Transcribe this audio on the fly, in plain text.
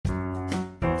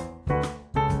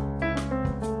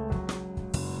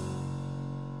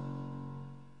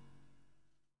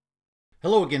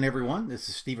Hello again, everyone. This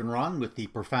is Stephen Ron with the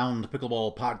Profound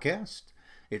Pickleball Podcast.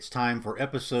 It's time for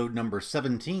episode number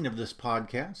 17 of this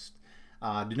podcast.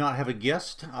 Do not have a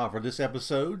guest for this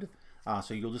episode,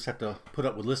 so you'll just have to put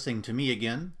up with listening to me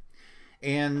again.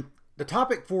 And the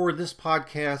topic for this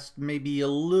podcast may be a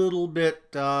little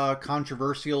bit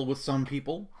controversial with some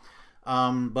people,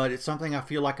 but it's something I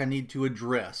feel like I need to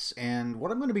address. And what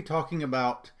I'm going to be talking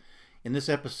about in this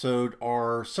episode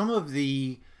are some of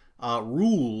the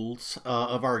rules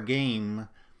of our game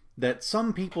that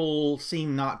some people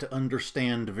seem not to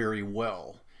understand very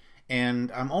well.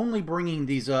 And I'm only bringing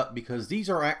these up because these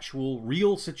are actual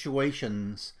real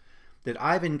situations that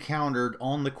I've encountered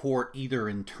on the court, either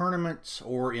in tournaments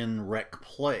or in rec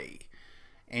play.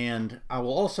 And I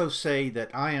will also say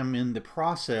that I am in the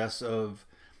process of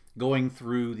going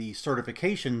through the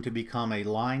certification to become a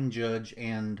line judge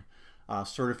and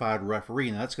certified referee.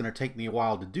 And that's going to take me a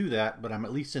while to do that, but I'm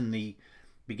at least in the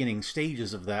beginning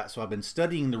stages of that. So I've been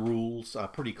studying the rules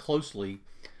pretty closely,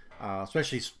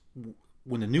 especially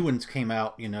when the new ones came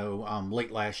out, late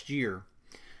last year.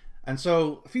 And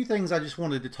so a few things I just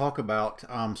wanted to talk about.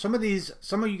 Some of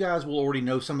you guys will already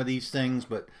know some of these things,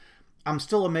 but I'm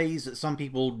still amazed that some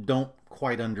people don't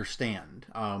quite understand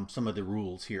some of the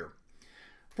rules here.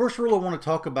 First rule I want to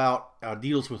talk about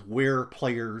deals with where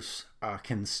players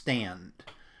can stand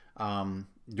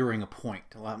during a point.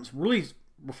 I'm really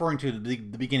referring to the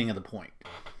beginning of the point.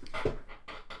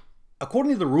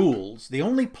 According to the rules, the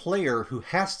only player who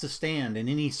has to stand in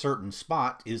any certain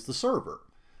spot is the server.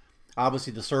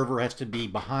 Obviously, the server has to be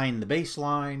behind the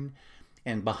baseline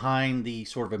and behind the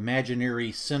sort of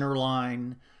imaginary center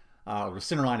line, or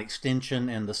center line extension,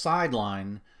 and the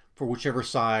sideline for whichever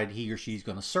side he or she's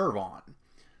going to serve on.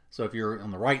 So if you're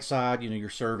on the right side, you're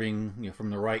serving from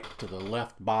the right to the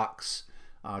left box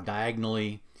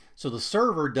diagonally. So the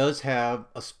server does have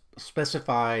a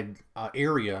specified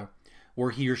area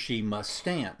where he or she must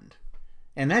stand.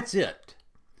 And that's it.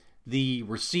 The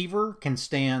receiver can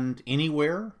stand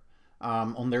anywhere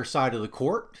on their side of the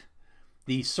court.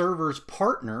 The server's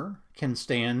partner can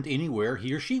stand anywhere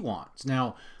he or she wants.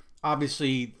 Now,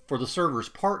 obviously, for the server's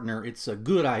partner, it's a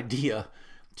good idea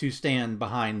to stand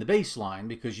behind the baseline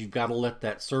because you've got to let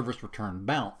that service return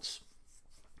bounce.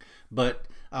 But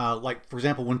like, for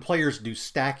example, when players do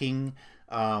stacking,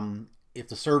 if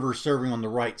the server is serving on the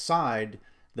right side,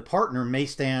 the partner may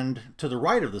stand to the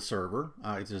right of the server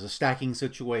if there's a stacking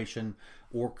situation,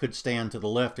 or could stand to the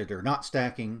left if they're not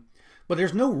stacking. But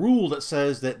there's no rule that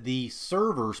says that the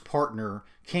server's partner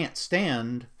can't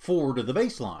stand forward of the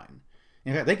baseline.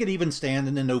 In fact, they could even stand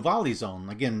in the no volley zone.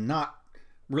 Again, not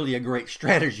really a great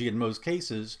strategy in most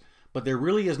cases, but there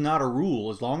really is not a rule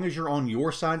as long as you're on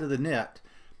your side of the net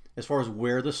as far as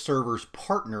where the server's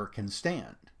partner can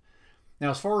stand.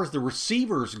 Now, as far as the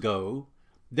receivers go,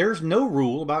 there's no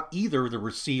rule about either the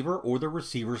receiver or the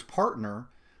receiver's partner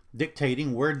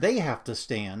dictating where they have to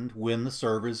stand when the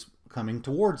serve is coming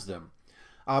towards them.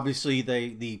 Obviously,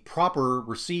 the proper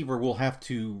receiver will have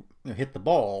to hit the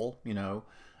ball,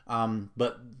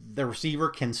 but the receiver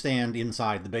can stand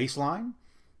inside the baseline.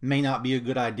 May not be a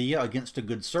good idea against a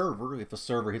good server. If a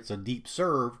server hits a deep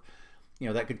serve,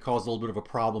 that could cause a little bit of a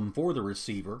problem for the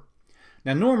receiver.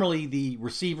 Now, normally the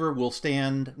receiver will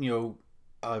stand,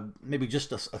 maybe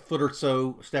just a foot or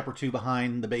so, step or two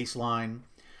behind the baseline,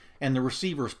 and the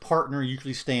receiver's partner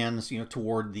usually stands,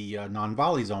 toward the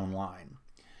non-volley zone line.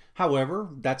 However,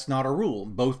 that's not a rule.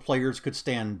 Both players could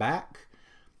stand back.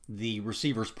 The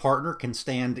receiver's partner can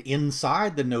stand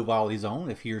inside the no-volley zone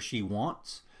if he or she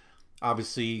wants.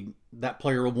 Obviously, that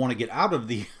player will want to get out of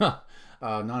the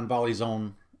non-volley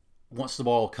zone once the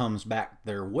ball comes back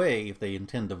their way if they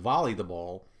intend to volley the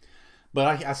ball.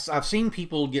 But I've seen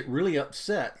people get really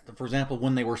upset, for example,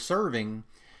 when they were serving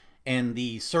and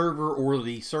the server or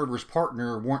the server's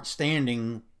partner weren't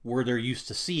standing where they're used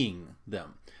to seeing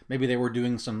them. Maybe they were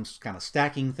doing some kind of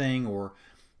stacking thing, or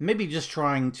maybe just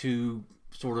trying to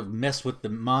sort of mess with the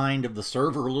mind of the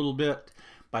server a little bit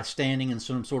by standing in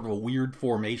some sort of a weird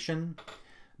formation.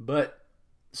 But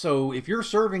so if you're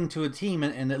serving to a team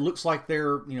and it looks like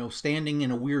they're standing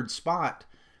in a weird spot,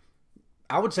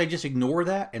 I would say just ignore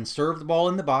that and serve the ball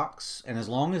in the box. And as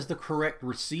long as the correct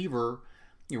receiver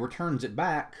returns it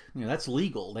back, that's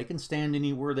legal. They can stand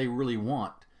anywhere they really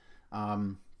want.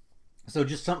 So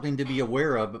just something to be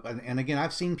aware of. And again,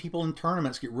 I've seen people in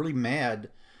tournaments get really mad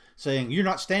saying, you're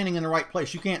not standing in the right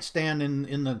place. You can't stand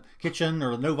in the kitchen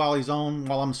or the no volley zone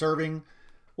while I'm serving.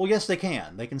 Well, yes, they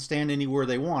can. They can stand anywhere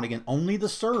they want. Again, only the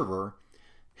server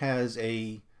has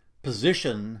a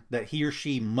position that he or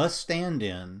she must stand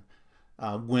in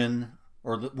when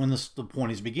the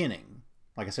point is beginning.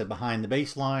 like I said, behind the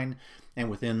baseline and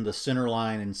within the center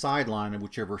line and sideline of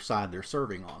whichever side they're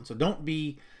serving on. So don't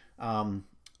be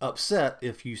upset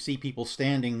if you see people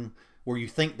standing where you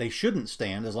think they shouldn't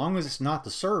stand. As long as it's not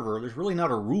the server, there's really not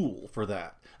a rule for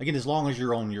that. Again, as long as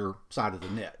you're on your side of the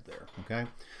net there, okay?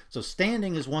 So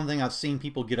standing is one thing I've seen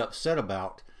people get upset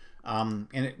about, and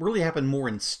it really happened more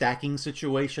in stacking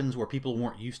situations where people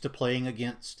weren't used to playing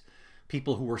against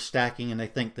people who were stacking, and they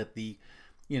think that the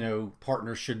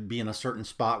partners should be in a certain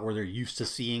spot where they're used to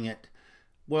seeing it.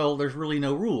 Well, there's really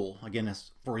no rule, again,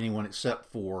 it's for anyone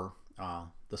except for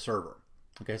the server.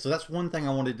 Okay, so that's one thing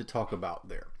I wanted to talk about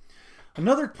there.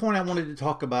 Another point I wanted to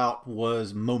talk about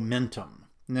was momentum.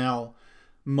 Now,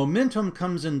 momentum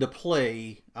comes into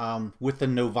play with the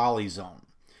no volley zone.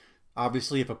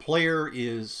 Obviously, if a player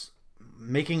is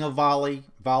making a volley,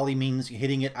 volley means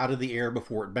hitting it out of the air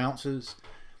before it bounces.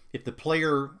 If the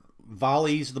player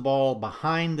volleys the ball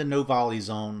behind the no volley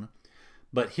zone,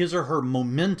 but his or her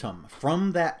momentum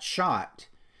from that shot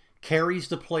carries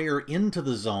the player into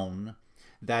the zone,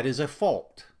 that is a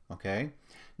fault, okay?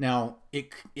 Now,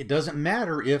 it doesn't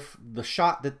matter if the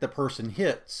shot that the person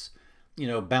hits,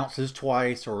 bounces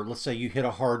twice, or let's say you hit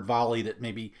a hard volley that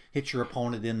maybe hits your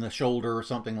opponent in the shoulder or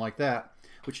something like that,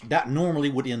 which that normally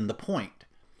would end the point.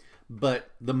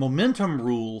 But the momentum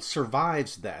rule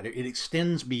survives that. It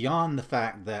extends beyond the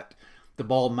fact that the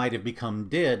ball might have become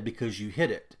dead because you hit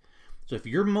it. So if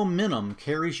your momentum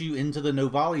carries you into the no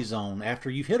volley zone after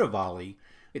you've hit a volley,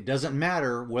 it doesn't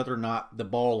matter whether or not the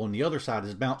ball on the other side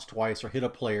has bounced twice or hit a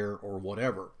player or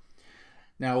whatever.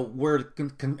 Now, where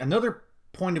another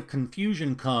point of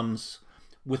confusion comes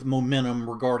with momentum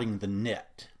regarding the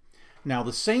net. Now,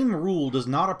 the same rule does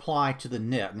not apply to the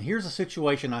net. And here's a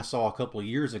situation I saw a couple of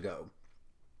years ago.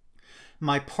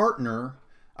 My partner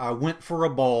went for a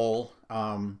ball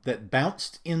that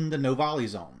bounced in the no volley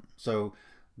zone. So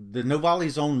the no volley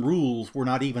zone rules were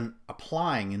not even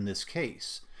applying in this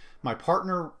case. My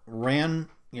partner ran,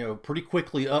 pretty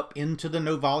quickly up into the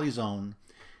no volley zone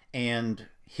and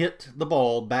hit the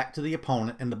ball back to the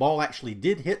opponent, and the ball actually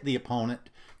did hit the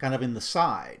opponent kind of in the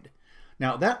side.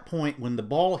 Now, at that point, when the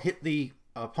ball hit the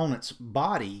opponent's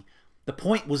body, the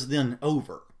point was then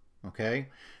over, okay?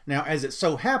 Now, as it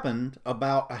so happened,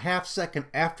 about a half second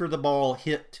after the ball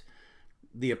hit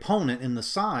the opponent in the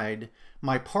side,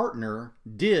 my partner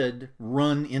did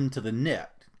run into the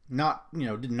net. Not,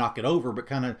 didn't knock it over, but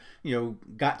kind of,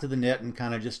 got to the net and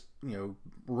kind of just,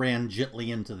 ran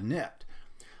gently into the net.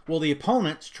 Well, the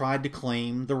opponents tried to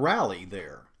claim the rally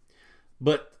there.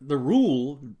 But the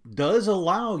rule does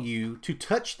allow you to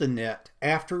touch the net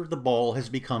after the ball has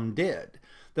become dead.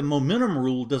 The momentum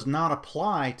rule does not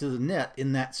apply to the net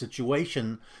in that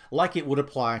situation like it would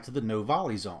apply to the no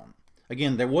volley zone.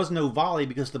 Again, there was no volley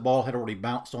because the ball had already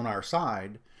bounced on our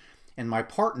side, and my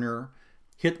partner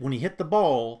when he hit the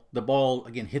ball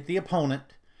again hit the opponent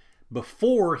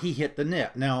before he hit the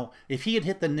net. Now, if he had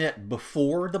hit the net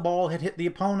before the ball had hit the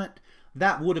opponent,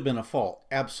 that would have been a fault,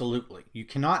 absolutely. You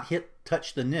cannot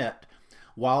touch the net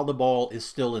while the ball is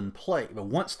still in play. But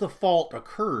once the fault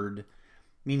occurred,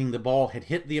 meaning the ball had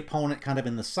hit the opponent kind of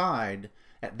in the side,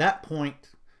 at that point,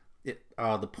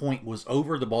 the point was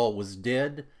over, the ball was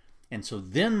dead, and so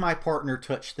then my partner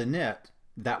touched the net.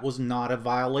 That was not a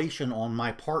violation on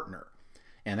my partner.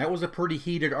 And that was a pretty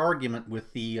heated argument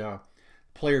with the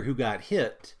player who got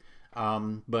hit.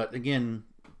 But again,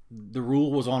 the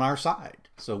rule was on our side.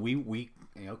 So we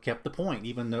kept the point,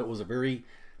 even though it was a very,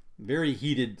 very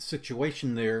heated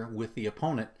situation there with the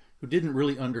opponent who didn't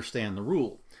really understand the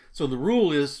rule. So the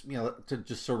rule is, to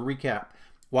just sort of recap,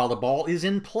 while the ball is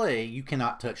in play, you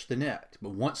cannot touch the net.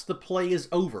 But once the play is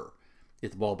over,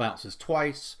 if the ball bounces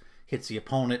twice, hits the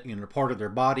opponent in a part of their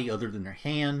body other than their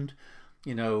hand,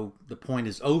 the point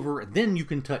is over, and then you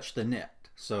can touch the net.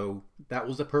 So that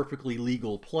was a perfectly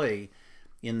legal play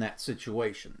in that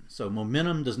situation. So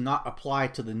momentum does not apply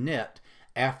to the net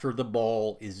after the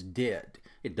ball is dead.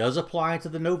 It does apply to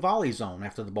the no volley zone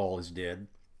after the ball is dead.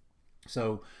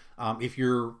 So if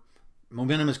your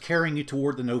momentum is carrying you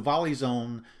toward the no volley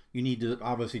zone, you need to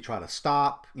obviously try to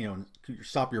stop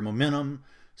your momentum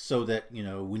so that,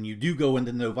 when you do go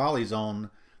into the no volley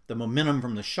zone, the momentum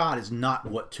from the shot is not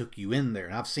what took you in there.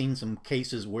 And I've seen some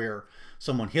cases where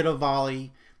someone hit a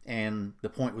volley and the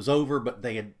point was over, but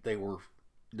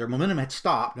their momentum had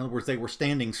stopped. In other words, they were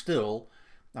standing still,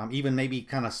 even maybe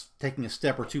kind of taking a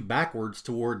step or two backwards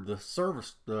toward the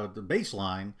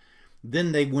baseline.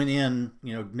 Then they went in,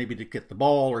 maybe to get the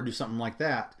ball or do something like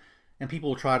that, and people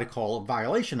will try to call a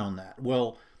violation on that.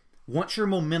 Well, once your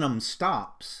momentum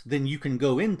stops, then you can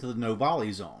go into the no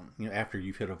volley zone, after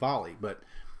you've hit a volley. But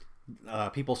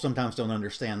People sometimes don't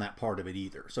understand that part of it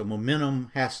either. So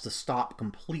momentum has to stop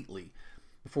completely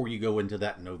before you go into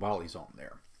that no volley zone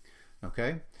there.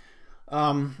 Okay.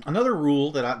 Another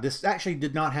rule that this actually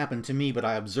did not happen to me, but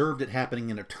I observed it happening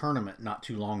in a tournament not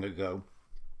too long ago.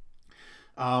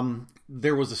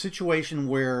 There was a situation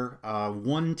where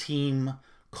one team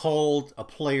called a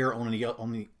player on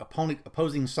the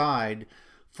opposing side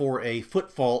for a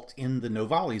foot fault in the no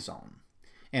volley zone.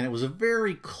 And it was a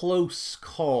very close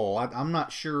call. I'm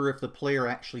not sure if the player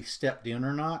actually stepped in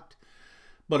or not.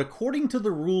 But according to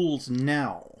the rules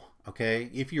now, okay,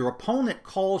 if your opponent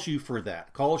calls you for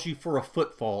that, calls you for a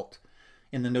foot fault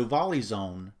in the no volley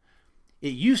zone, it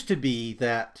used to be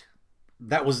that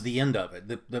was the end of it.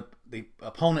 The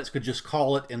opponents could just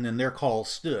call it and then their call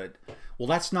stood. Well,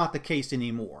 that's not the case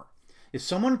anymore. If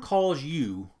someone calls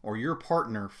you or your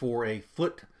partner for a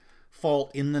foot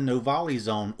fault in the no volley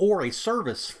zone or a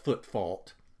service foot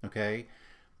fault, okay,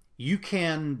 you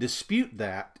can dispute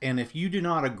that, and if you do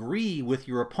not agree with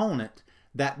your opponent,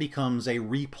 that becomes a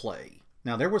replay.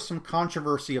 Now, there was some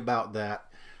controversy about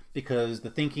that because the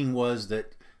thinking was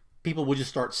that people would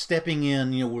just start stepping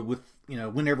in,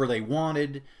 whenever they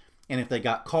wanted, and if they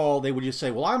got called, they would just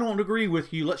say, well, I don't agree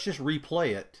with you, let's just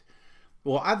replay it.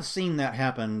 Well, I've seen that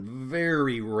happen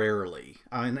very rarely.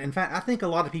 In fact, I think a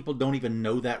lot of people don't even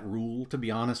know that rule, to be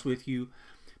honest with you,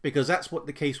 because that's what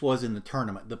the case was in the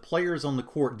tournament. The players on the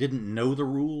court didn't know the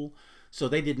rule, so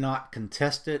they did not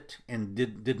contest it and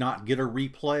did not get a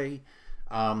replay.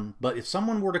 But if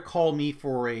someone were to call me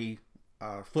for a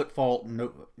foot fault in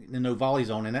the no volley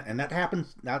zone, and that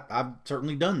happens, I've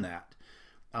certainly done that.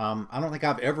 I don't think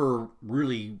I've ever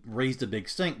really raised a big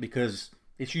stink because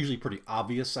it's usually pretty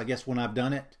obvious, I guess, when I've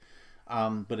done it.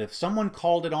 But if someone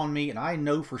called it on me and I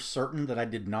know for certain that I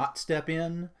did not step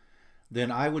in, then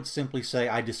I would simply say,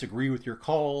 I disagree with your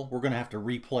call. We're going to have to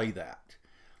replay that.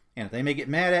 And they may get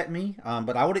mad at me,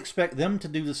 but I would expect them to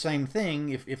do the same thing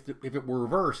if it were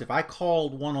reversed. If I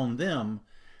called one on them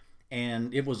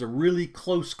and it was a really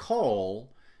close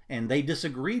call and they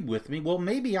disagreed with me, well,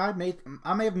 maybe I may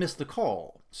have missed the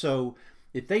call. So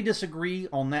if they disagree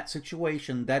on that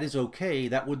situation, that is okay.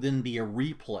 That would then be a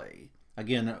replay.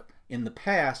 Again, in the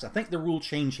past, I think the rule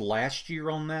changed last year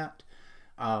on that,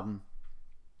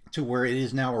 to where it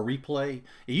is now a replay.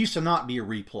 It used to not be a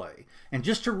replay. And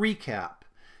just to recap,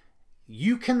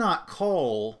 you cannot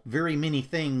call very many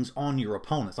things on your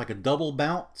opponents, like a double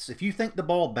bounce. If you think the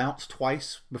ball bounced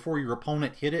twice before your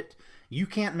opponent hit it, you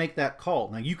can't make that call.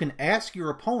 Now, you can ask your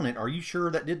opponent, are you sure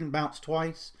that didn't bounce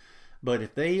twice? But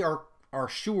if they are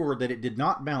sure that it did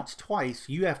not bounce twice,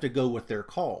 you have to go with their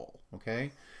call,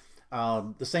 okay?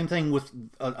 The same thing with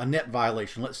a net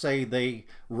violation. Let's say they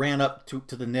ran up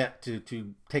to the net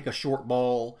to take a short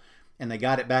ball and they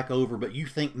got it back over, but you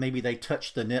think maybe they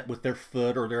touched the net with their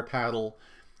foot or their paddle.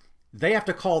 They have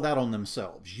to call that on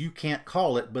themselves. You can't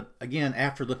call it, but again,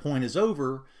 after the point is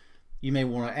over, you may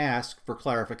want to ask for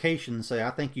clarification and say,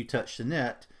 I think you touched the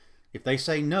net. If they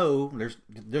say no,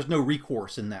 there's no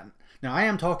recourse in that. Now, I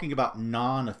am talking about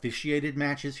non-officiated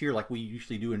matches here, like we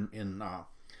usually do in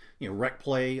rec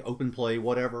play, open play,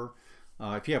 whatever.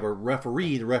 If you have a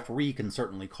referee, the referee can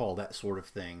certainly call that sort of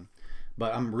thing.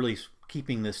 But I'm really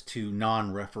keeping this to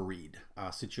non-refereed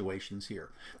situations here.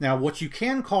 Now, what you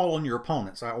can call on your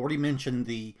opponents, I already mentioned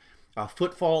the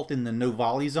foot fault in the no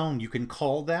volley zone. You can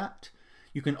call that.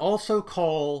 You can also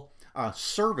call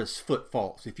service foot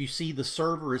faults. If you see the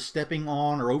server is stepping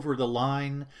on or over the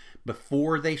line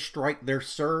before they strike their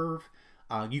serve,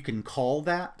 you can call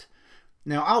that.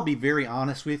 Now, I'll be very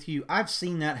honest with you. I've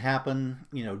seen that happen,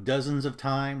 dozens of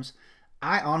times.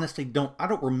 I honestly don't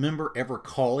remember ever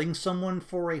calling someone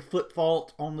for a foot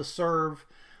fault on the serve,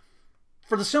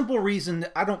 for the simple reason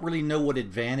that I don't really know what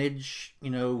advantage,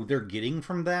 they're getting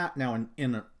from that. Now,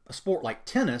 in a sport like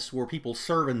tennis, where people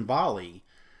serve and volley,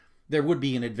 there would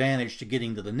be an advantage to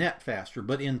getting to the net faster.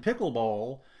 But in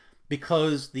pickleball,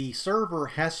 because the server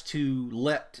has to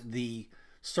let the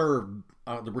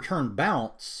the return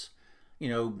bounce,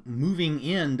 moving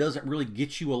in doesn't really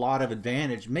get you a lot of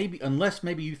advantage. Unless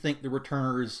you think the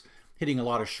returner is hitting a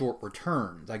lot of short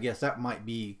returns. I guess that might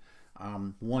be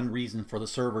one reason for the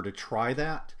server to try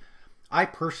that. I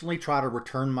personally try to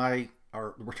return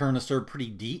the serve pretty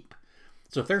deep.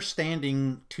 So if they're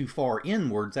standing too far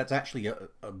inwards, that's actually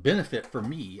a benefit for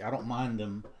me. I don't mind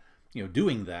them,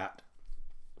 doing that.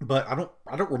 But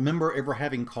I don't remember ever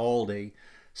having called a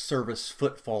service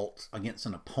foot fault against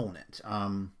an opponent.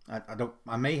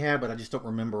 I may have, but I just don't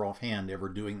remember offhand ever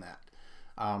doing that.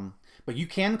 But you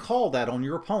can call that on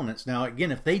your opponents. Now,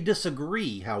 again, if they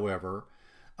disagree, however,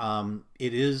 that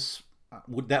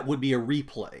would be a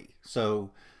replay.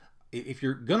 So if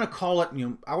you're gonna call it,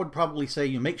 I would probably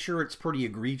say make sure it's pretty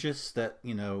egregious, that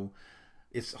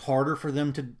it's harder for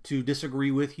them to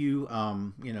disagree with you.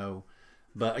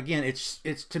 But again, it's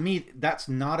to me, that's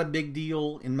not a big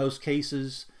deal in most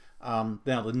cases. Now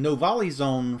the no volley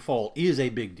zone fault is a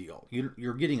big deal.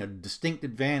 You're getting a distinct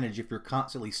advantage if you're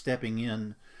constantly stepping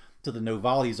in to the no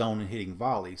volley zone and hitting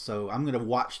volley. So I'm going to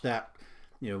watch that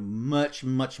much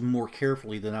more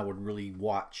carefully than I would really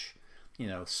watch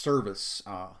service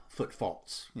foot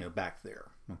faults back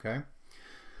there. Okay.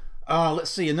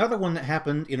 Let's see, another one that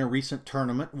happened in a recent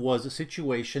tournament was a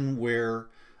situation where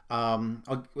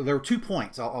there were 2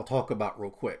 points I'll talk about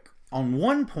real quick. On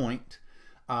one point,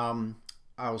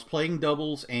 I was playing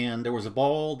doubles, and there was a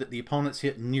ball that the opponents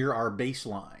hit near our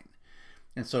baseline.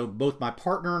 And so both my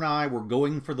partner and I were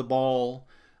going for the ball,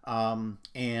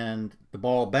 and the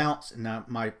ball bounced, and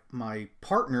my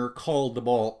partner called the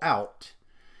ball out.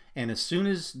 And as soon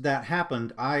as that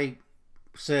happened, I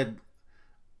said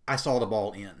I saw the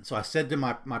ball in. So I said to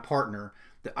my partner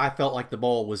that I felt like the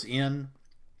ball was in.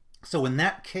 So in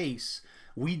that case,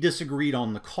 we disagreed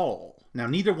on the call. Now,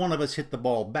 neither one of us hit the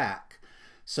ball back.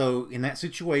 So in that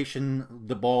situation,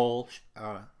 the ball,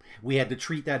 we had to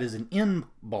treat that as an in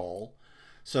ball.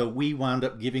 So we wound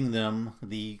up giving them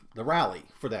the rally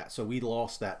for that. So we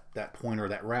lost that point or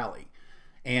that rally.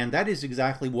 And that is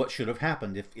exactly what should have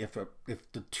happened. If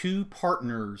the two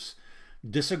partners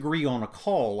disagree on a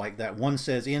call like that, one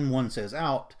says in, one says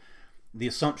out, the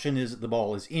assumption is that the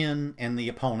ball is in and the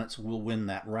opponents will win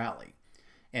that rally.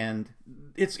 And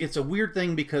it's a weird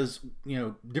thing because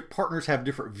partners have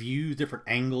different views, different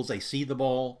angles they see the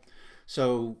ball.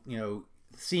 So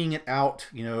seeing it out,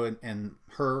 and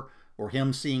her or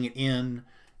him seeing it in,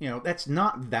 that's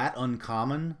not that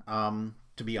uncommon,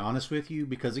 to be honest with you,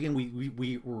 because again,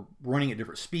 we were running at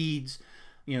different speeds.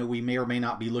 We may or may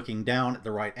not be looking down at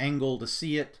the right angle to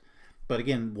see it. But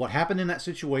again, what happened in that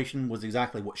situation was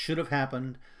exactly what should have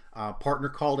happened. Partner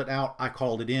called it out, I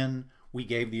called it in. We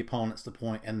gave the opponents the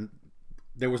point, and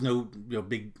there was no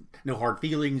no hard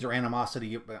feelings or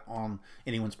animosity on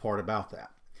anyone's part about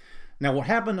that. Now, what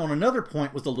happened on another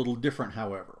point was a little different,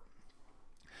 however.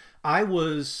 I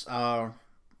was,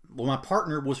 my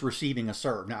partner was receiving a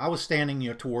serve. Now, I was standing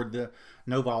toward the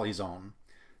no volley zone.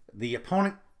 The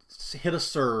opponent hit a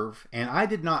serve, and I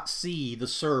did not see the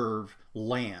serve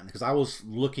land because I was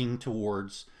looking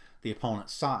towards the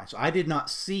opponent's side. So I did not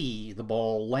see the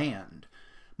ball land.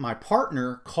 My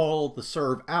partner called the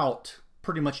serve out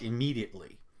pretty much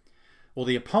immediately. Well,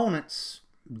 the opponents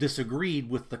disagreed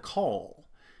with the call,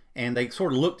 and they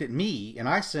sort of looked at me, and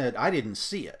I said I didn't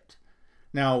see it.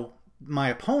 Now, my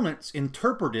opponents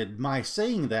interpreted my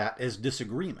saying that as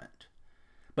disagreement.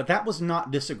 But that was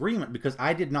not disagreement because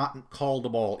I did not call the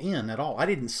ball in at all. I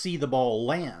didn't see the ball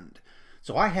land.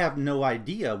 So I have no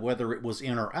idea whether it was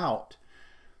in or out.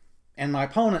 And my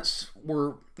opponents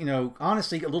were,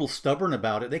 honestly a little stubborn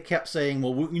about it. They kept saying,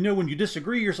 well, when you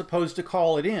disagree, you're supposed to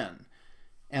call it in.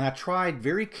 And I tried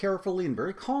very carefully and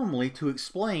very calmly to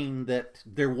explain that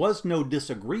there was no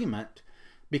disagreement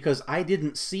because I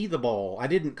didn't see the ball. I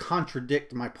didn't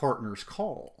contradict my partner's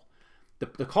call.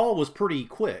 The call was pretty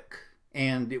quick.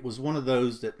 And it was one of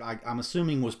those that I'm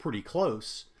assuming was pretty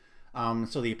close.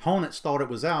 So the opponents thought it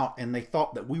was out, and they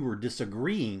thought that we were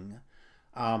disagreeing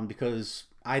because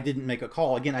I didn't make a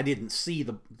call. Again, I didn't see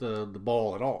the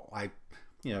ball at all.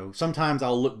 Sometimes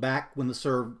I'll look back when the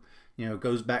serve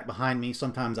goes back behind me.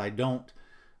 Sometimes I don't.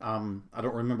 I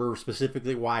don't remember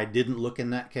specifically why I didn't look in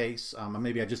that case.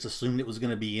 Maybe I just assumed it was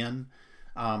going to be in.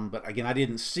 But again, I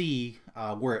didn't see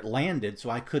where it landed, so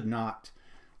I could not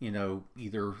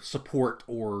either support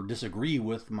or disagree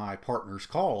with my partner's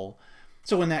call.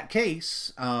 So in that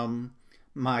case,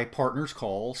 my partner's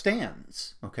call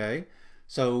stands. Okay,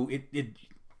 so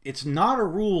it's not a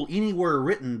rule anywhere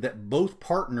written that both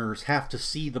partners have to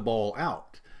see the ball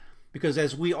out, because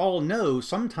as we all know,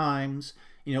 sometimes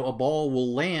a ball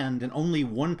will land and only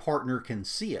one partner can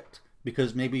see it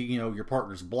because maybe your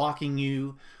partner's blocking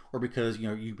you, or because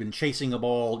you've been chasing a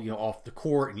ball off the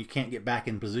court and you can't get back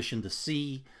in position to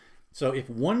see. So if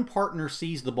one partner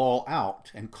sees the ball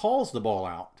out and calls the ball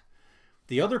out,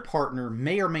 the other partner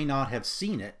may or may not have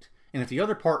seen it. And if the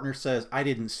other partner says, I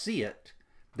didn't see it,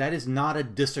 that is not a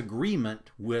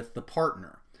disagreement with the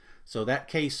partner. So that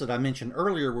case that I mentioned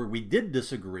earlier where we did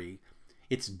disagree,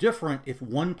 it's different if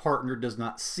one partner does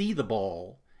not see the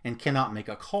ball and cannot make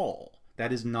a call.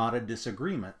 That is not a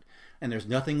disagreement. And there's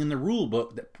nothing in the rule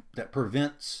book that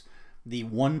prevents the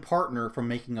one partner from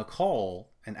making a call,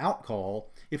 an out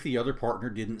call, if the other partner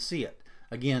didn't see it.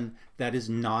 Again, that is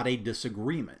not a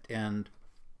disagreement. And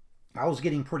I was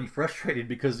getting pretty frustrated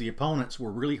because the opponents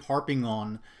were really harping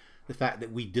on the fact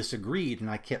that we disagreed, and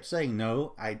I kept saying,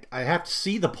 no, I have to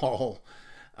see the ball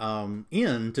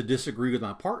in to disagree with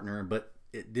my partner, but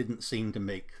it didn't seem to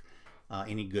make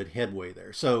any good headway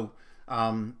there. So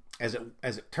as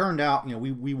it turned out,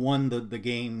 we won the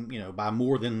game, by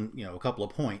more than a couple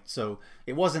of points. So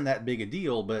it wasn't that big a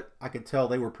deal, but I could tell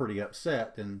they were pretty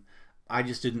upset, and I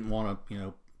just didn't want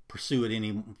to pursue it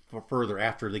any further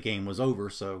after the game was over.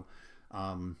 So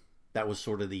that was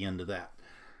sort of the end of that.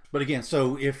 But again,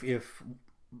 so if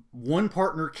one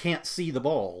partner can't see the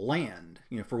ball land,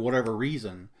 for whatever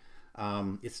reason,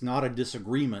 it's not a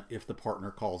disagreement if the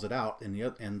partner calls it out,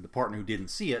 and the partner who didn't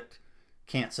see it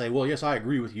can't say, well, yes, I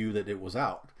agree with you that it was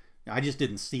out. I just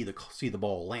didn't see the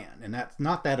ball land, and that's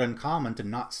not that uncommon to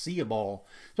not see a ball,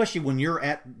 especially when you're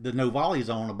at the no volley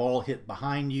zone. A ball hit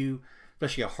behind you,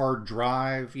 especially a hard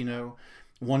drive.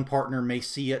 One partner may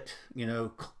see it,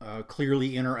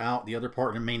 clearly in or out. The other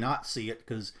partner may not see it,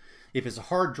 because if it's a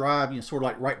hard drive, sort of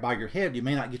like right by your head, you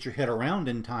may not get your head around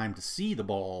in time to see the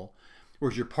ball,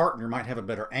 whereas your partner might have a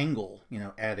better angle,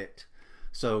 at it.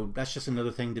 So that's just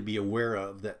another thing to be aware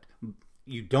of, that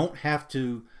you don't have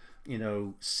to,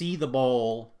 see the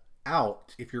ball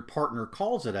out if your partner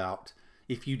calls it out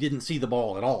if you didn't see the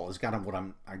ball at all, is kind of what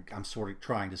I'm sort of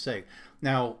trying to say.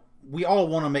 Now, we all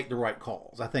want to make the right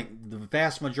calls. I think the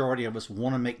vast majority of us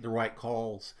want to make the right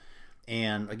calls.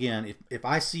 And again, if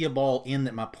I see a ball in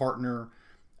that my partner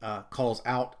calls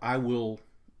out, I will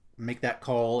make that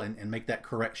call and make that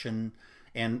correction.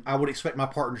 And I would expect my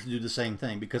partner to do the same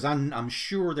thing, because I'm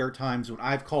sure there are times when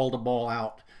I've called a ball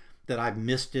out that I've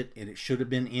missed it and it should have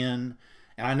been in.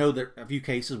 And I know there are a few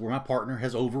cases where my partner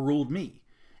has overruled me.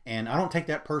 And I don't take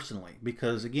that personally,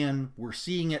 because again, we're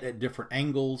seeing it at different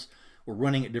angles. We're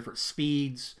running at different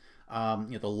speeds.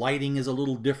 The lighting is a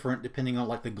little different depending on,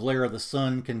 like, the glare of the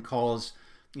sun can cause,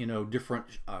 different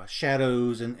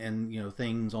shadows and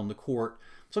things on the court.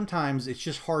 Sometimes it's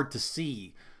just hard to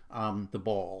see the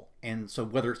ball, and so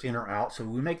whether it's in or out. So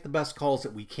we make the best calls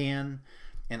that we can,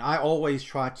 and I always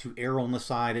try to err on the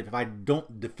side if I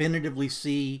don't definitively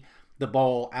see the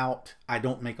ball out, I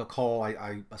don't make a call.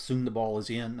 I assume the ball is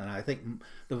in, and I think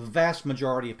the vast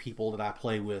majority of people that I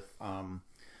play with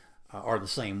are the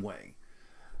same way.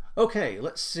 Okay,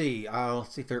 let's see.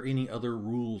 Let's see if there are any other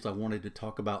rules I wanted to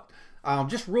talk about.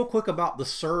 Just real quick about the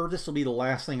serve. This will be the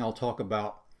last thing I'll talk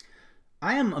about.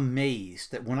 I am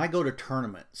amazed that when I go to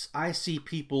tournaments, I see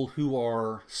people who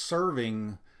are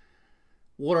serving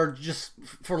what are just,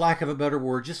 for lack of a better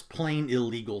word, just plain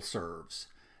illegal serves.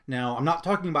 Now, I'm not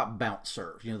talking about bounce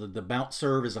serves. The bounce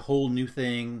serve is a whole new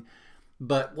thing.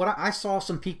 But what I saw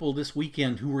some people this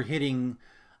weekend who were hitting,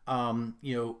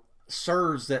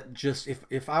 serves that just,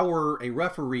 if I were a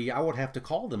referee, I would have to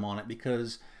call them on it,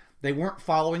 because they weren't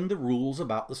following the rules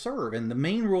about the serve. And the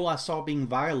main rule I saw being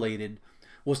violated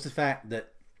was the fact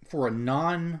that for a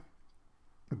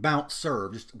non-bounce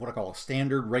serve, just what I call a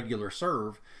standard regular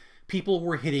serve, people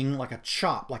were hitting like a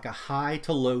chop, like a high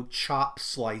to low chop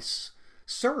slice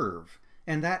serve,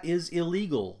 and that is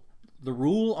illegal. The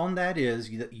rule on that is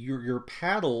that your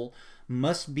paddle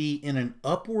must be in an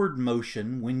upward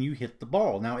motion when you hit the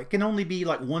ball. Now, it can only be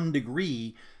like 1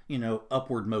 degree,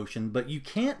 upward motion, but you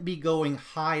can't be going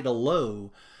high to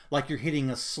low like you're hitting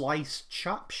a slice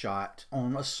chop shot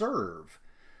on a serve.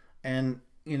 And,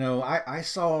 I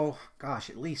saw, gosh,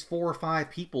 at least 4 or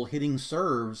 5 people hitting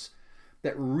serves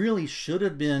that really should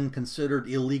have been considered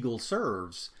illegal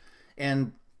serves.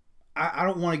 And I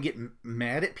don't want to get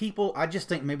mad at people. I just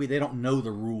think maybe they don't know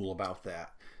the rule about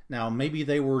that. Now, maybe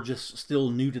they were just still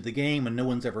new to the game and no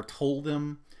one's ever told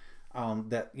them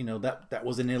that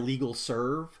was an illegal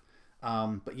serve.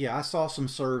 But yeah, I saw some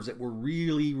serves that were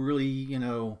really, really,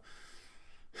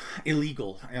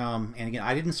 illegal. And again,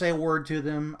 I didn't say a word to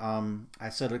them. I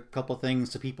said a couple of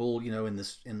things to people, in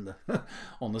the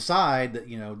on the side that,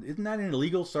 isn't that an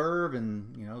illegal serve?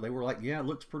 And they were like, yeah, it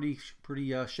looks pretty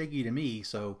shaky to me.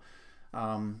 So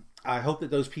I hope that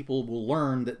those people will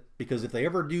learn that, because if they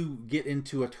ever do get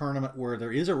into a tournament where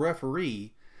there is a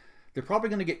referee, they're probably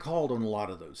going to get called on a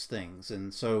lot of those things.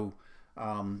 And so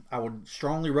I would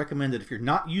strongly recommend that if you're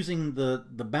not using the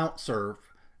bounce serve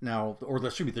now, or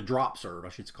that should be the drop serve, I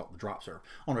should call it the drop serve.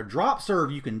 On a drop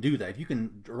serve, you can do that. If you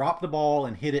can drop the ball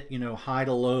and hit it, high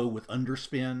to low with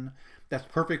underspin, that's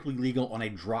perfectly legal on a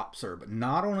drop serve, but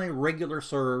not on a regular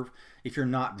serve if you're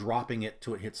not dropping it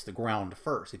till it hits the ground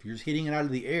first. If you're just hitting it out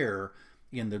of the air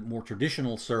in the more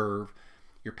traditional serve,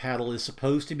 your paddle is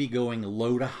supposed to be going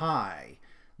low to high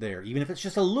there. Even if it's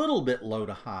just a little bit low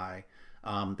to high,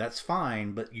 that's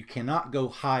fine, but you cannot go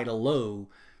high to low.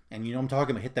 And I'm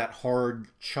talking about hit that hard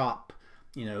chop,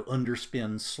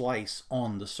 underspin slice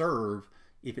on the serve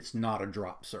if it's not a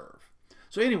drop serve.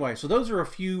 So anyway, so those are a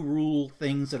few rule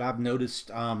things that I've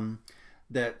noticed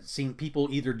that seem people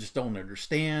either just don't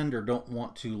understand or don't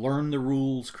want to learn the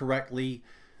rules correctly.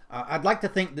 I'd like to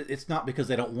think that it's not because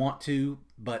they don't want to,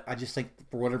 but I just think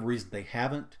for whatever reason they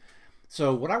haven't.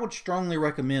 So what I would strongly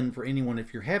recommend for anyone,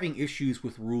 if you're having issues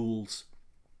with rules,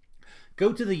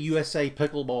 go to the USA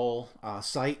Pickleball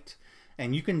site,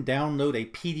 and you can download a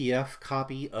PDF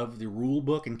copy of the rule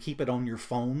book and keep it on your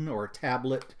phone or a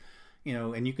tablet.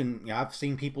 And you can, I've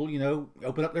seen people,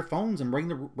 open up their phones and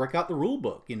break out the rule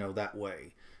book, that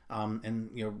way, and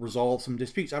resolve some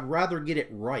disputes. I'd rather get it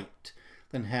right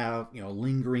than have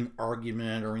lingering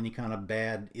argument or any kind of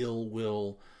bad ill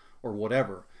will or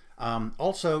whatever.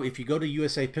 Also, if you go to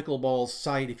USA Pickleball's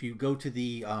site, if you go to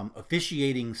the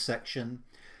officiating section,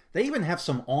 they even have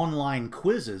some online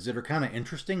quizzes that are kind of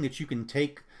interesting that you can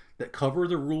take that cover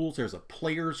the rules. There's a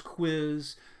player's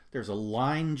quiz. There's a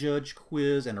line judge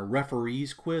quiz and a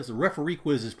referee's quiz. The referee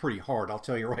quiz is pretty hard, I'll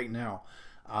tell you right now.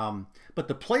 But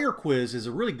the player quiz is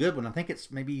a really good one. I think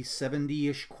it's maybe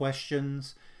 70-ish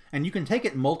questions. And you can take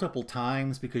it multiple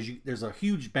times because there's a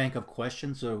huge bank of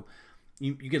questions. So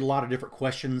you get a lot of different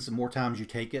questions the more times you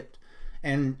take it.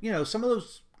 And, some of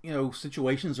those,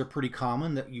 situations are pretty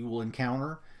common that you will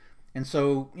encounter. And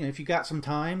so, if you got some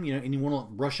time, and you want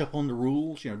to brush up on the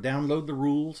rules, download the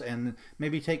rules and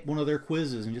maybe take one of their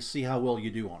quizzes and just see how well you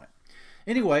do on it.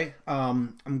 Anyway,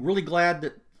 I'm really glad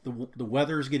that the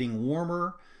weather is getting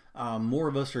warmer. More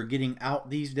of us are getting out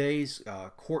these days.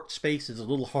 Court space is a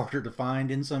little harder to find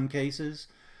in some cases.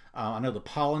 I know the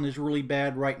pollen is really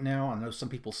bad right now. I know some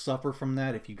people suffer from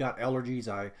that. If you got allergies,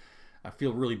 I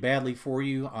feel really badly for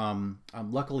you.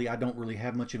 Luckily, I don't really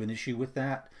have much of an issue with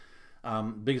that.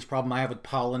 Biggest problem I have with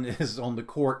pollen is on the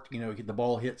court. The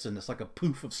ball hits and it's like a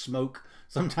poof of smoke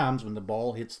sometimes when the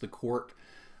ball hits the court.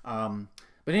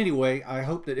 But anyway, I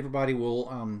hope that everybody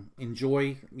will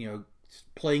enjoy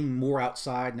playing more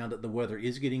outside now that the weather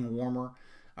is getting warmer.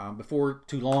 Before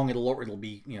too long, it'll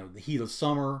be the heat of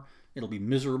summer. It'll be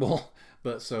miserable.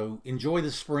 But so enjoy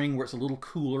the spring where it's a little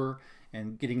cooler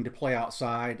and getting to play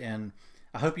outside. And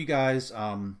I hope you guys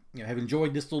have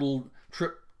enjoyed this little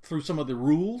trip through some of the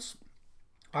rules.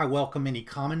 I welcome any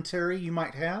commentary you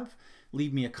might have.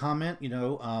 Leave me a comment,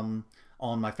 on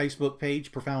my Facebook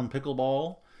page, Profound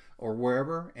Pickleball, or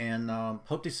wherever. And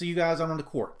hope to see you guys out on the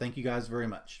court. Thank you guys very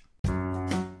much.